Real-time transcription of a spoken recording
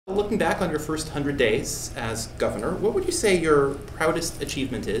Looking back on your first 100 days as governor, what would you say your proudest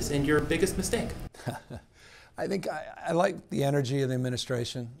achievement is and your biggest mistake? I think I like the energy of the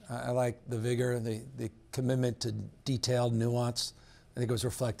administration. I like the vigor, the commitment to detailed nuance. I think it was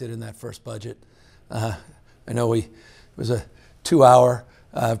reflected in that first budget. I know it was a 2-hour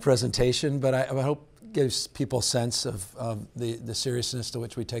presentation, but I hope it gives people a sense of the seriousness to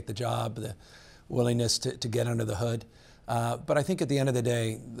which we take the job, the willingness to get under the hood. But I think at the end of the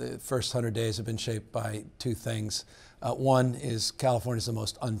day, the first 100 days have been shaped by two things. One is California is the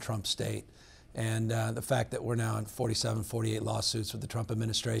most un-Trump state. And the fact that we're now in 47, 48 lawsuits with the Trump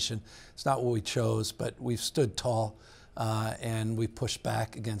administration, it's not what we chose, but we've stood tall and we pushed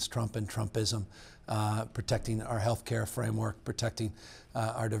back against Trump and Trumpism, protecting our healthcare framework, protecting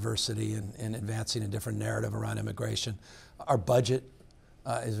our diversity and advancing a different narrative around immigration. Our budget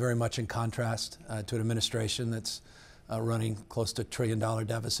is very much in contrast to an administration that's running close to $1 trillion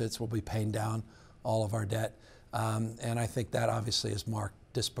deficits. We'll be paying down all of our debt. And I think that obviously has marked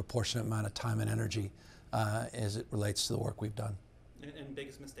disproportionate amount of time and energy as it relates to the work we've done. And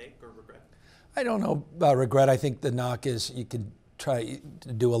biggest mistake or regret? I don't know about regret. I think the knock is you can try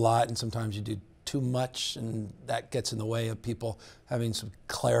to do a lot and sometimes you do too much and that gets in the way of people having some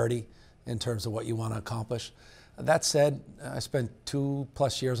clarity in terms of what you want to accomplish. That said, I spent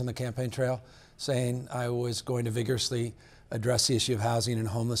 2+ years on the campaign trail saying I was going to vigorously address the issue of housing and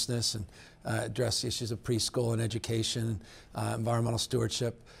homelessness and address the issues of preschool and education, environmental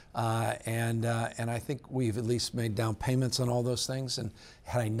stewardship, and I think we've at least made down payments on all those things. And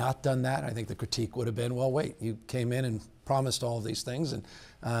had I not done that, I think the critique would have been, well, wait, you came in and promised all of these things, and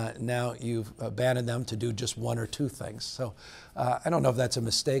now you've abandoned them to do just one or two things. So I don't know if that's a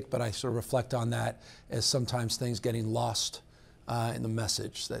mistake, but I sort of reflect on that as sometimes things getting lost in the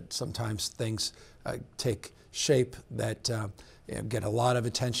message, that sometimes things take shape that get a lot of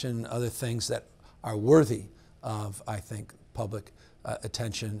attention, other things that are worthy of, I think, public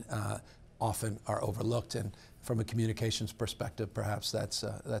attention often are overlooked. And from a communications perspective, perhaps that's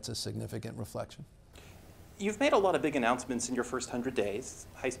a significant reflection. You've made a lot of big announcements in your first 100 days.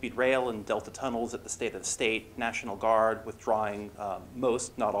 High-speed rail and Delta tunnels at the state of the state, National Guard withdrawing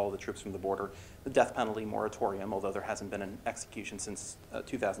most, not all, of the troops from the border, the death penalty moratorium, although there hasn't been an execution since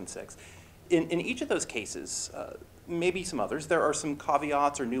 2006. In each of those cases, maybe some others, there are some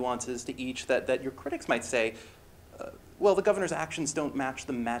caveats or nuances to each that your critics might say, well, the governor's actions don't match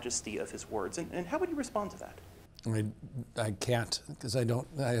the majesty of his words. And how would you respond to that? I can't, because I'd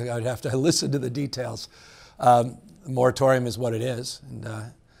have to listen to the details. The moratorium is what it is, and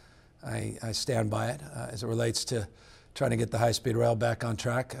I stand by it. As it relates to trying to get the high-speed rail back on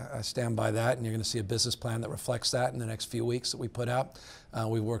track, I stand by that, and you're going to see a business plan that reflects that in the next few weeks that we put out.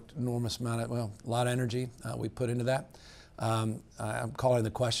 We worked enormous amount of, well, a lot of energy we put into that. I'm calling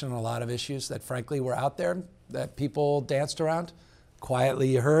the question on a lot of issues that frankly were out there that people danced around. Quietly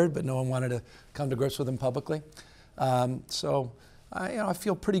you heard, but no one wanted to come to grips with them publicly. So I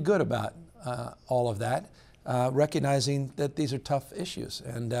feel pretty good about all of that, recognizing that these are tough issues.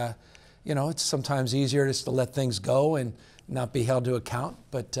 And it's sometimes easier just to let things go and not be held to account,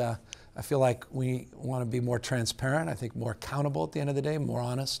 but I feel like we want to be more transparent, I think more accountable at the end of the day, more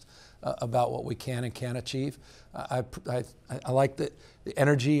honest about what we can and can't achieve. I like the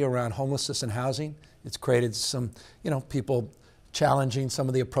energy around homelessness and housing. It's created some, people challenging some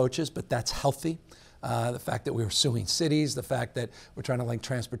of the approaches, but that's healthy. The fact that we were suing cities, the fact that we're trying to link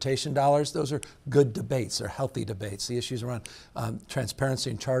transportation dollars, those are good debates, they're healthy debates. The issues around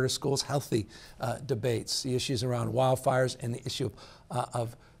transparency in charter schools, healthy debates. The issues around wildfires and the issue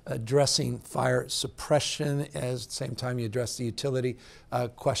of addressing fire suppression as at the same time you address the utility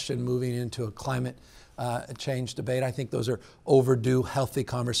question moving into a climate change debate. I think those are overdue, healthy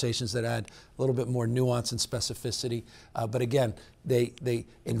conversations that add a little bit more nuance and specificity. But again, they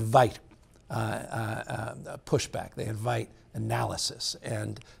invite pushback. They invite analysis.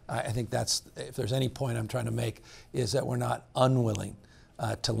 And I think that's, if there's any point I'm trying to make, is that we're not unwilling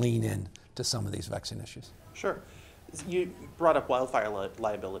to lean in to some of these vexing issues. Sure. You brought up wildfire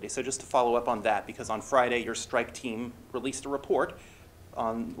liability. So just to follow up on that, because on Friday your strike team released a report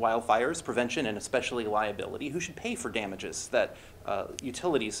on wildfires, prevention, and especially liability. Who should pay for damages that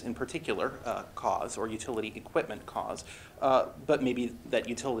utilities in particular cause, or utility equipment cause, but maybe that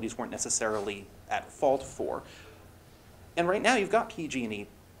utilities weren't necessarily at fault for? And right now you've got PG&E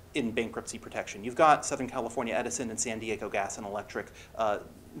in bankruptcy protection. You've got Southern California Edison and San Diego Gas and Electric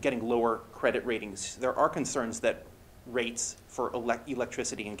getting lower credit ratings. There are concerns that rates for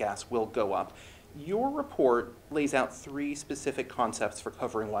electricity and gas will go up. Your report lays out 3 specific concepts for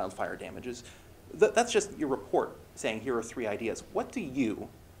covering wildfire damages. That's just your report saying here are 3 ideas. What do you,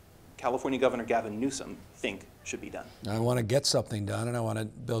 California Governor Gavin Newsom think should be done? I want to get something done, and I want to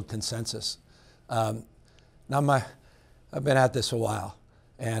build consensus. I've been at this a while,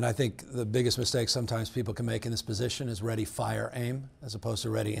 and I think the biggest mistake sometimes people can make in this position is ready, fire, aim, as opposed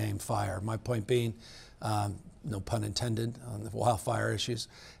to ready, aim, fire. My point being, no pun intended on the wildfire issues,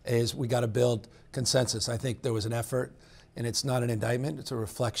 is we got to build consensus. I think there was an effort, and it's not an indictment, it's a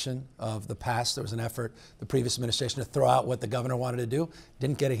reflection of the past. There was an effort, the previous administration, to throw out what the governor wanted to do,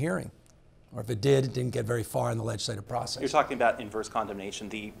 didn't get a hearing. Or if it did, it didn't get very far in the legislative process. You're talking about inverse condemnation,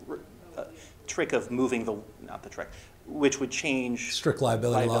 the trick of moving the, not the trick, which would change strict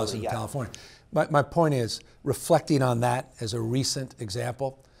liability laws in California. My point is reflecting on that as a recent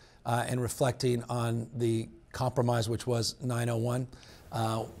example and reflecting on the compromise, which was 901.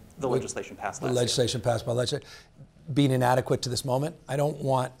 The legislation passed last year. The legislation passed by legislature. Being inadequate to this moment, I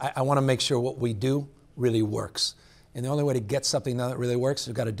want to make sure what we do really works. And the only way to get something done that really works is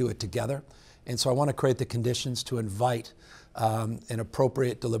we've got to do it together. And so I want to create the conditions to invite an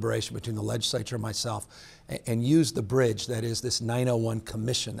appropriate deliberation between the legislature and myself and use the bridge that is this 901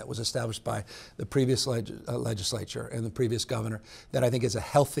 commission that was established by the previous legislature and the previous governor, that I think is a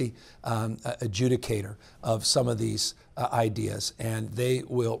healthy adjudicator of some of these ideas, and they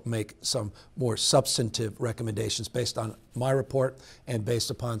will make some more substantive recommendations based on my report and based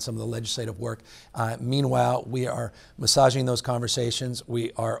upon some of the legislative work. Meanwhile, we are massaging those conversations.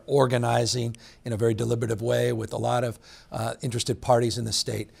 We are organizing in a very deliberative way with a lot of interested parties in the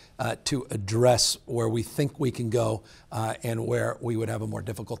state to address where we think we can go and where we would have a more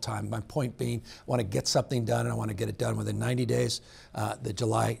difficult time. My point being, I want to get something done, and I want to get it done within 90 days. The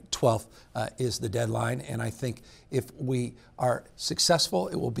July 12th is the deadline, and I think if we are successful,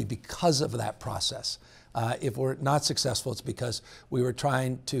 it will be because of that process. If we're not successful, it's because we were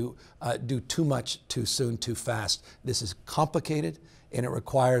trying to do too much, too soon, too fast. This is complicated, and it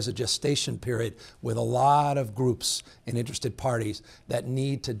requires a gestation period with a lot of groups and interested parties that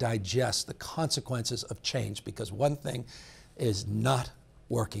need to digest the consequences of change, because one thing is not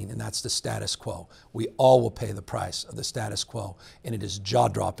working, and that's the status quo. We all will pay the price of the status quo, and it is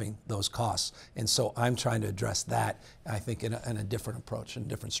jaw-dropping, those costs. And so I'm trying to address that, I think, in a different approach, in a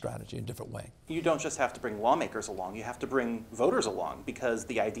different strategy, in a different way. You don't just have to bring lawmakers along, you have to bring voters along, because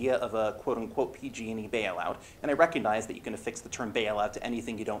the idea of a quote-unquote PG&E bailout, and I recognize that you can affix the term bailout to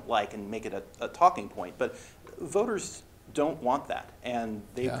anything you don't like and make it a talking point, but voters don't want that, and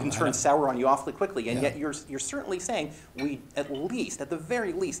they can turn sour on you awfully quickly, and yet you're certainly saying we at the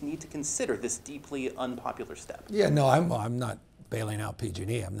very least need to consider this deeply unpopular step. Yeah, no, I'm not bailing out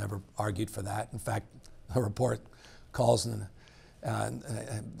PG&E. I've never argued for that. In fact, a report calls and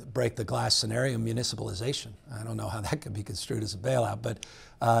break the glass scenario municipalization. I don't know how that could be construed as a bailout, but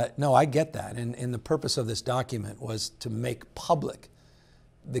no, I get that, and the purpose of this document was to make public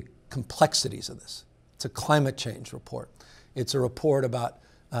the complexities of this. It's a climate change report. It's a report about,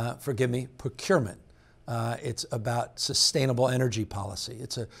 forgive me, procurement. It's about sustainable energy policy.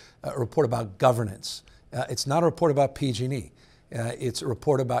 It's a report about governance. It's not a report about PG&E. It's a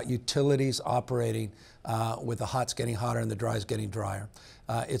report about utilities operating with the hots getting hotter and the dries getting drier.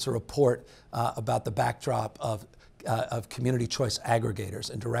 It's a report about the backdrop of community choice aggregators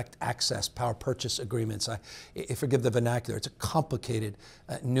and direct access power purchase agreements. Forgive the vernacular. It's a complicated,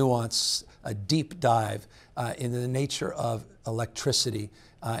 nuanced, a deep dive into the nature of electricity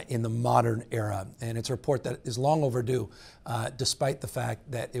in the modern era. And it's a report that is long overdue, despite the fact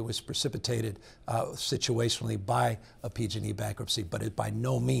that it was precipitated situationally by a PG&E bankruptcy, but it by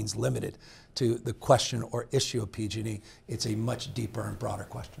no means limited to the question or issue of PG&E. It's a much deeper and broader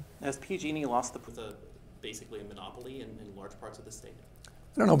question. Has PG&E lost basically a monopoly in large parts of the state?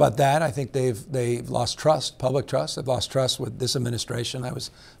 I don't know about that. I think they've lost trust, public trust. They've lost trust with this administration. I was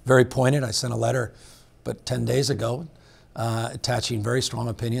very pointed. I sent a letter, but 10 days ago, attaching very strong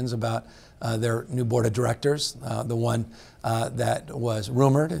opinions about their new board of directors, the one that was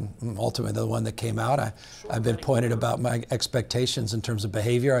rumored and ultimately the one that came out. I've been pointed about my expectations in terms of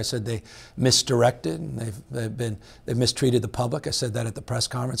behavior. I said they misdirected and they've mistreated the public. I said that at the press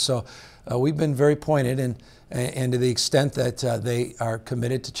conference. So we've been very pointed, and to the extent that they are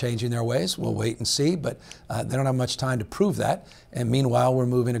committed to changing their ways, we'll wait and see, but they don't have much time to prove that. And meanwhile, we're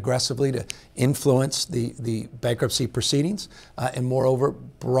moving aggressively to influence the bankruptcy proceedings and moreover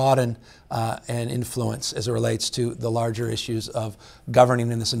broaden and influence as it relates to the larger issues of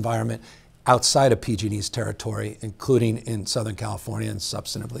governing in this environment outside of PG&E's territory, including in Southern California and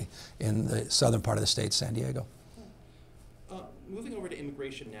substantively in the southern part of the state, San Diego. Moving over to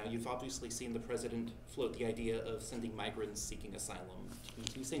immigration now, you've obviously seen the president float the idea of sending migrants seeking asylum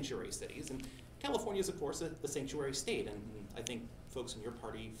to sanctuary cities, and California is, of course, a sanctuary state, and I think folks in your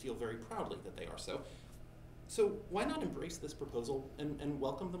party feel very proudly that they are so. So why not embrace this proposal and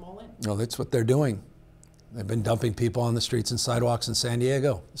welcome them all in? Well, that's what they're doing. They've been dumping people on the streets and sidewalks in San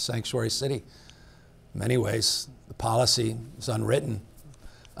Diego, a sanctuary city. In many ways, the policy is unwritten.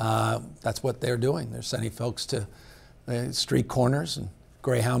 That's what they're doing. They're sending folks to street corners and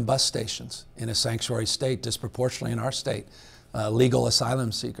Greyhound bus stations in a sanctuary state, disproportionately in our state, legal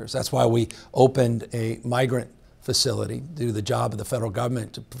asylum seekers. That's why we opened a migrant facility to do the job of the federal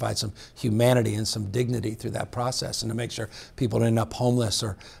government to provide some humanity and some dignity through that process and to make sure people don't end up homeless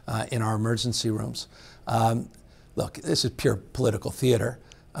or in our emergency rooms. Look, this is pure political theater.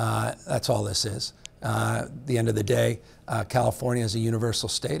 That's all this is. At the end of the day, California is a universal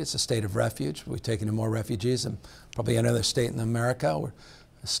state. It's a state of refuge. We've taken in more refugees than probably any other state in America. We're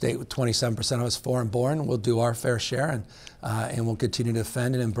a state with 27% of us foreign born. We'll do our fair share, and we'll continue to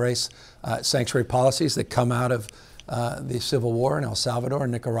defend and embrace sanctuary policies that come out of the Civil War in El Salvador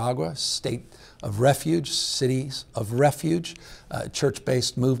and Nicaragua, state of refuge, cities of refuge,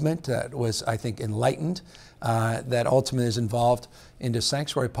 church-based movement that was, I think, enlightened, that ultimately is involved into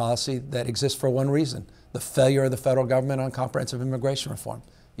sanctuary policy that exists for one reason: the failure of the federal government on comprehensive immigration reform.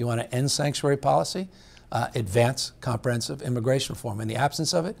 You want to end sanctuary policy? Advance comprehensive immigration reform. In the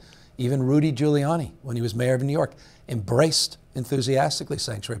absence of it, even Rudy Giuliani, when he was mayor of New York, embraced enthusiastically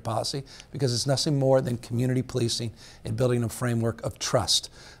sanctuary policy because it's nothing more than community policing and building a framework of trust.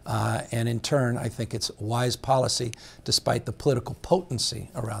 And in turn, I think it's wise policy despite the political potency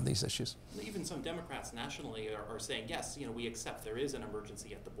around these issues. Even some Democrats nationally are saying, yes, we accept there is an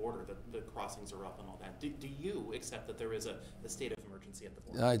emergency at the border, that the crossings are up and all that. Do you accept that there is a state of emergency at the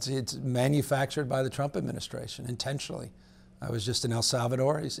border? It's manufactured by the Trump administration intentionally. I was just in El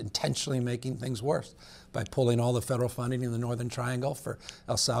Salvador. He's intentionally making things worse by pulling all the federal funding in the Northern Triangle for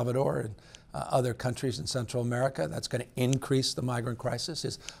El Salvador and other countries in Central America. That's going to increase the migrant crisis.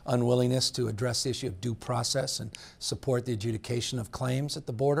 His unwillingness to address the issue of due process and support the adjudication of claims at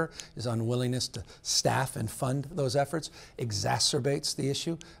the border, his unwillingness to staff and fund those efforts exacerbates the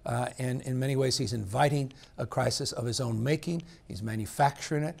issue. And in many ways, he's inviting a crisis of his own making. He's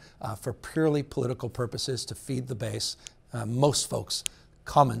manufacturing it for purely political purposes to feed the base. Most folks,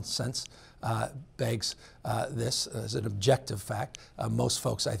 common sense begs this as an objective fact. Most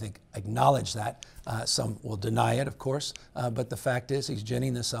folks, I think, acknowledge that. Some will deny it, of course, but the fact is he's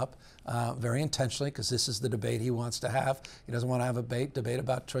ginning this up very intentionally because this is the debate he wants to have. He doesn't want to have a debate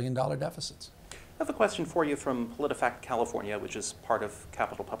about trillion-dollar deficits. I have a question for you from PolitiFact California, which is part of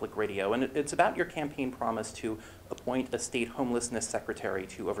Capital Public Radio, and it's about your campaign promise to appoint a state homelessness secretary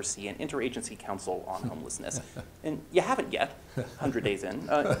to oversee an interagency council on homelessness. And you haven't yet, 100 days in.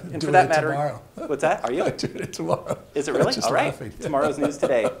 And for that matter, tomorrow. What's that? Are you? I'm doing it tomorrow. Is it really? Just all right. laughing. Tomorrow's news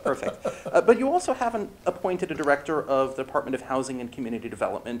today. Perfect. But you also haven't appointed a director of the Department of Housing and Community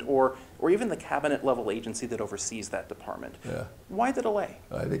Development, or even the cabinet-level agency that oversees that department. Yeah. Why the delay?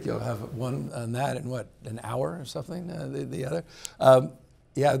 I think you'll have one on that in what, an hour or something, the other?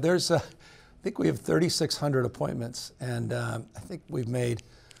 Yeah, there's, I think we have 3,600 appointments, and I think we've made,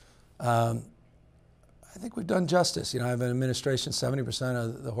 I think we've done justice. I have an administration, 70%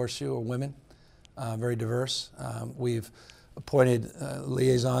 of the horseshoe are women, very diverse. We've appointed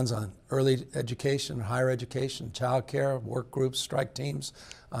liaisons on early education, higher education, child care, work groups, strike teams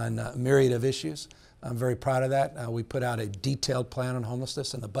on a myriad of issues. I'm very proud of that. We put out a detailed plan on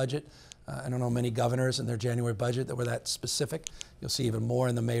homelessness in the budget. I don't know many governors in their January budget that were that specific. You'll see even more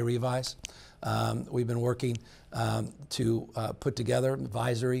in the May revise. We've been working to put together an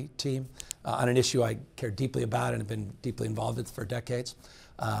advisory team on an issue I care deeply about and have been deeply involved in for decades.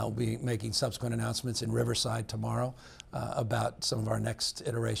 We'll be making subsequent announcements in Riverside tomorrow about some of our next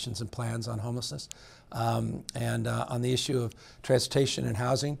iterations and plans on homelessness. And on the issue of transportation and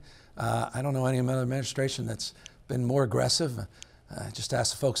housing, I don't know any other administration that's been more aggressive. Just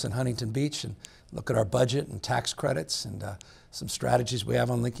ask the folks in Huntington Beach and look at our budget and tax credits and some strategies we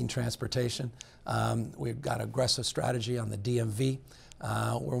have on linking transportation. We've got an aggressive strategy on the DMV.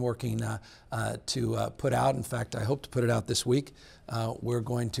 We're working to put out, in fact, I hope to put it out this week. We're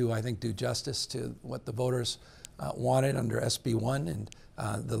going to, I think, do justice to what the voters wanted under SB 1 and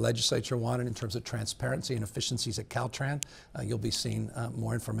the legislature wanted in terms of transparency and efficiencies at Caltrans. You'll be seeing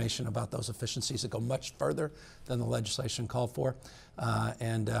more information about those efficiencies that go much further than the legislation called for.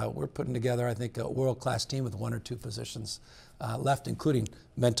 And we're putting together, I think, a world-class team with 1 or 2 positions left, including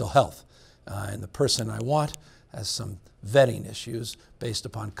mental health. And the person I want has some vetting issues based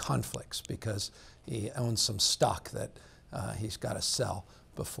upon conflicts because he owns some stock that he's got to sell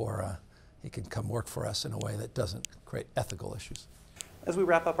before he can come work for us in a way that doesn't create ethical issues. As we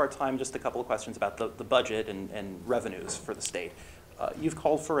wrap up our time, just a couple of questions about the budget and revenues for the state. You've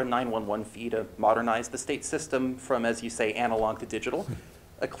called for a 911 fee to modernize the state system from, as you say, analog to digital,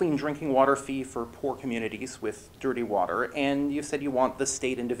 a clean drinking water fee for poor communities with dirty water, and you've said you want the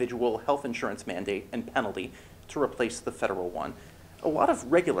state individual health insurance mandate and penalty to replace the federal one. A lot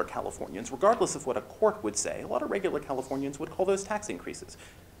of regular Californians, regardless of what a court would say, a lot of regular Californians would call those tax increases.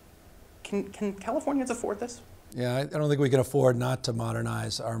 Can Californians afford this? Yeah, I don't think we can afford not to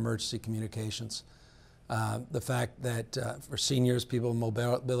modernize our emergency communications. The fact that for seniors, people with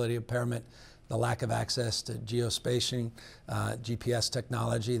mobility impairment, the lack of access to geospatial, GPS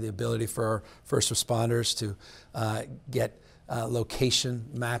technology, the ability for first responders to get location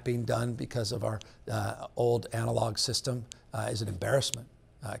mapping done because of our old analog system is an embarrassment,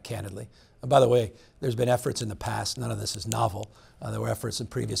 candidly. And by the way, there's been efforts in the past, none of this is novel. There were efforts in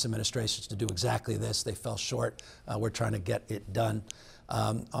previous administrations to do exactly this. They fell short. We're trying to get it done.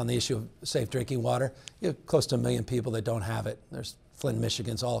 On the issue of safe drinking water, you have close to 1 million people that don't have it. There's Flint,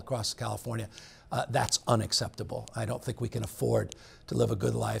 Michigans all across California. That's unacceptable. I don't think we can afford to live a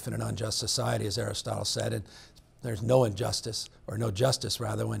good life in an unjust society, as Aristotle said. And there's no injustice, or no justice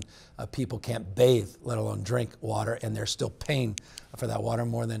rather, when people can't bathe, let alone drink water, and they're still paying for that water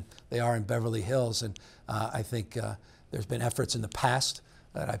more than they are in Beverly Hills. And I think there's been efforts in the past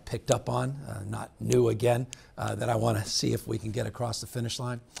that I picked up on, not new again, that I want to see if we can get across the finish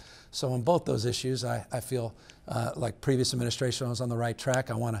line. So on both those issues, I feel like previous administration was on the right track.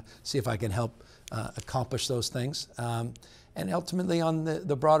 I want to see if I can help accomplish those things. And ultimately on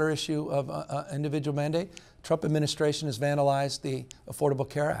the broader issue of individual mandate, Trump administration has vandalized the Affordable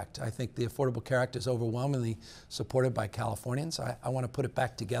Care Act. I think the Affordable Care Act is overwhelmingly supported by Californians. I want to put it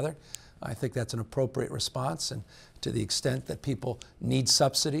back together. I think that's an appropriate response, and to the extent that people need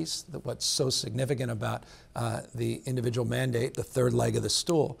subsidies, what's so significant about the individual mandate, the third leg of the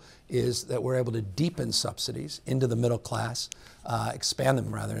stool, is that we're able to deepen subsidies into the middle class, expand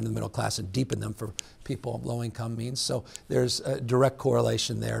them rather into the middle class and deepen them for people of low-income means. So there's a direct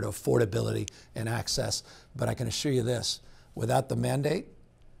correlation there to affordability and access. But I can assure you this, without the mandate,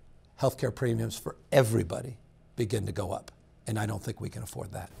 healthcare premiums for everybody begin to go up, and I don't think we can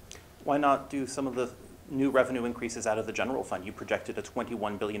afford that. Why not do some of the new revenue increases out of the general fund? You projected a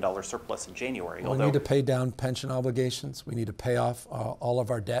 $21 billion surplus in January. We need to pay down pension obligations. We need to pay off all of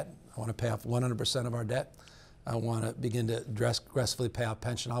our debt. I want to pay off 100% of our debt. I want to begin to aggressively pay off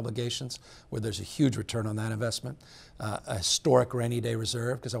pension obligations where there's a huge return on that investment. A historic rainy day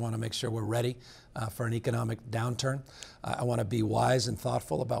reserve, because I want to make sure we're ready for an economic downturn. I want to be wise and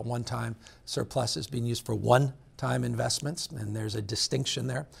thoughtful about one-time surpluses being used for one-time investments, and there's a distinction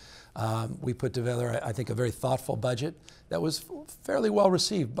there. We put together, I think, a very thoughtful budget that was fairly well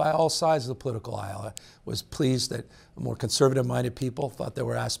received by all sides of the political aisle. I was pleased that more conservative-minded people thought there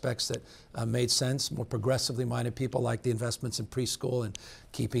were aspects that made sense. More progressively-minded people like the investments in preschool and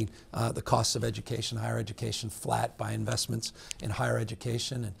keeping the costs of education, higher education, flat by investments in higher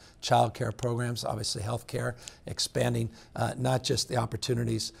education and child care programs, obviously health care, expanding not just the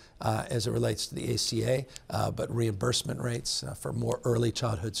opportunities as it relates to the ACA, but reimbursement rates for more early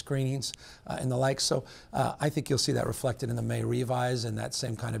childhood screenings and the like. So I think you'll see that reflected in the May revise and that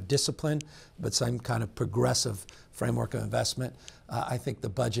same kind of discipline, but same kind of progressive framework of investment. I think the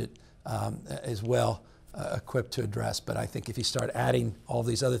budget is well equipped to address, but I think if you start adding all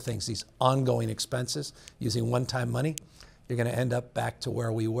these other things, these ongoing expenses, using one-time money, you're going to end up back to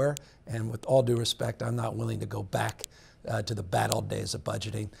where we were. And with all due respect, I'm not willing to go back to the bad old days of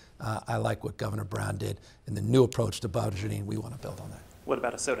budgeting. I like what Governor Brown did, and the new approach to budgeting, we want to build on that. What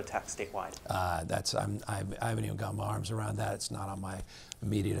about a soda tax statewide? I haven't even got my arms around that. It's not on my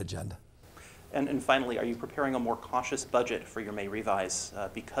immediate agenda. And finally, are you preparing a more cautious budget for your May revise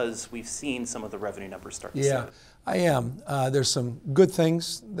because we've seen some of the revenue numbers start to slip? I am. There's some good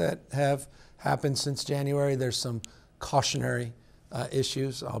things that have happened since January. There's some cautionary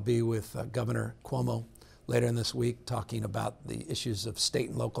issues. I'll be with Governor Cuomo later in this week talking about the issues of state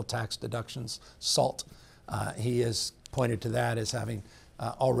and local tax deductions, SALT. He has pointed to that as having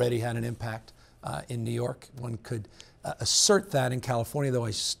already had an impact in New York. One could assert that in California, though I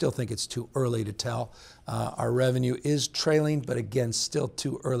still think it's too early to tell. Our revenue is trailing, but again, still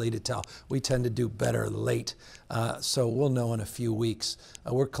too early to tell. We tend to do better late, so we'll know in a few weeks.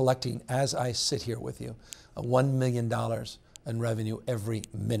 We're collecting, as I sit here with you, $1 million in revenue every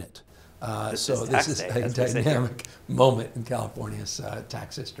minute. So this is a dynamic moment in California's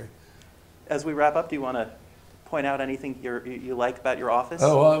tax history. As we wrap up, do you want to point out anything you like about your office?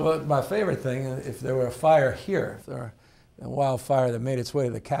 Oh, well, my favorite thing, if there were a fire here, if there were a wildfire that made its way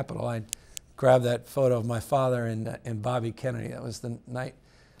to the Capitol, I'd grabbed that photo of my father and Bobby Kennedy. That was the night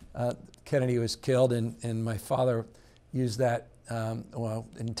Kennedy was killed, and my father used that, well,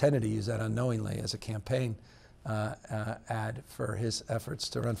 intended to use that unknowingly as a campaign ad for his efforts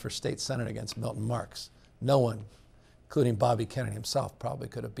to run for state senate against Milton Marks. No one, including Bobby Kennedy himself, probably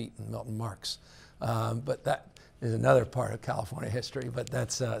could have beaten Milton Marks. But that is another part of California history, but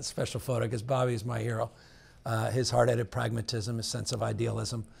that's a special photo because Bobby is my hero. His hard-headed pragmatism, his sense of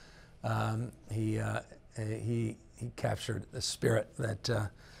idealism, he captured the spirit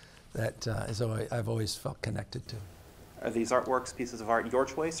that I've always felt connected to. Are these artworks pieces of art your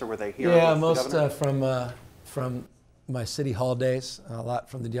choice, or were they here? Yeah, with most the governor? from my city hall days, a lot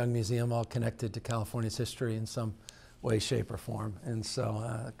from the Young Museum, all connected to California's history in some way, shape, or form. And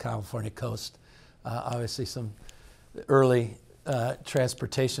so California coast, obviously some early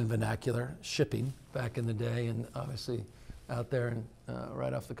transportation vernacular, shipping back in the day, and obviously out there and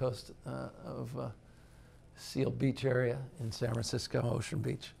right off the coast of Seal Beach area in San Francisco, Ocean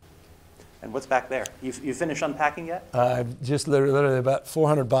Beach. And what's back there? You finished unpacking yet? Just literally about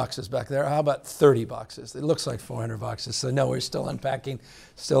 400 boxes back there. How about 30 boxes? It looks like 400 boxes. So no, we're still unpacking.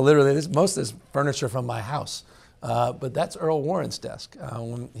 Still literally, most of this furniture from my house. But that's Earl Warren's desk.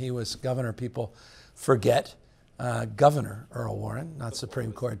 When he was governor, people forget Governor Earl Warren, not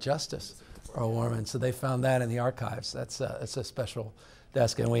Supreme Court Justice Earl Warren. So they found that in the archives. That's a special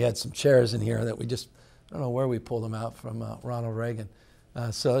desk. And we had some chairs in here that we just, I don't know where we pulled them out from Ronald Reagan.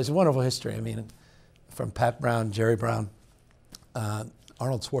 So it's a wonderful history. I mean, from Pat Brown, Jerry Brown,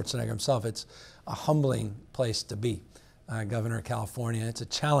 Arnold Schwarzenegger himself, it's a humbling place to be. Governor of California, it's a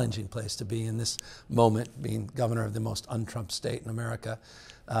challenging place to be in this moment, being governor of the most un-Trump state in America,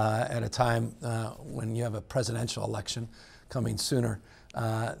 at a time when you have a presidential election coming sooner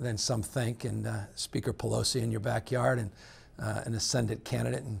than some think, and Speaker Pelosi in your backyard, and an ascendant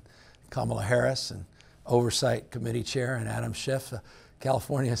candidate, and Kamala Harris, and Oversight Committee Chair, and Adam Schiff.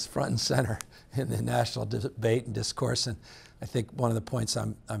 California is front and center in the national debate and discourse, and I think one of the points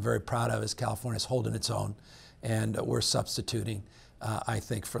I'm very proud of is California's holding its own, and we're substituting, I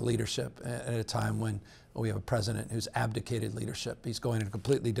think, for leadership at a time when we have a president who's abdicated leadership. He's going in a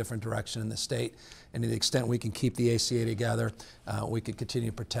completely different direction in the state, and to the extent we can keep the ACA together, we can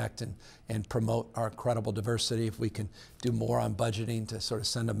continue to protect and promote our credible diversity. If we can do more on budgeting to sort of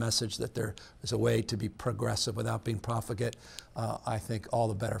send a message that there is a way to be progressive without being profligate, I think all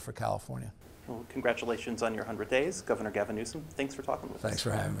the better for California. Well, congratulations on your 100 days. Governor Gavin Newsom, thanks for talking with us. Thanks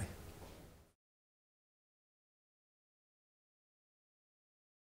for having me.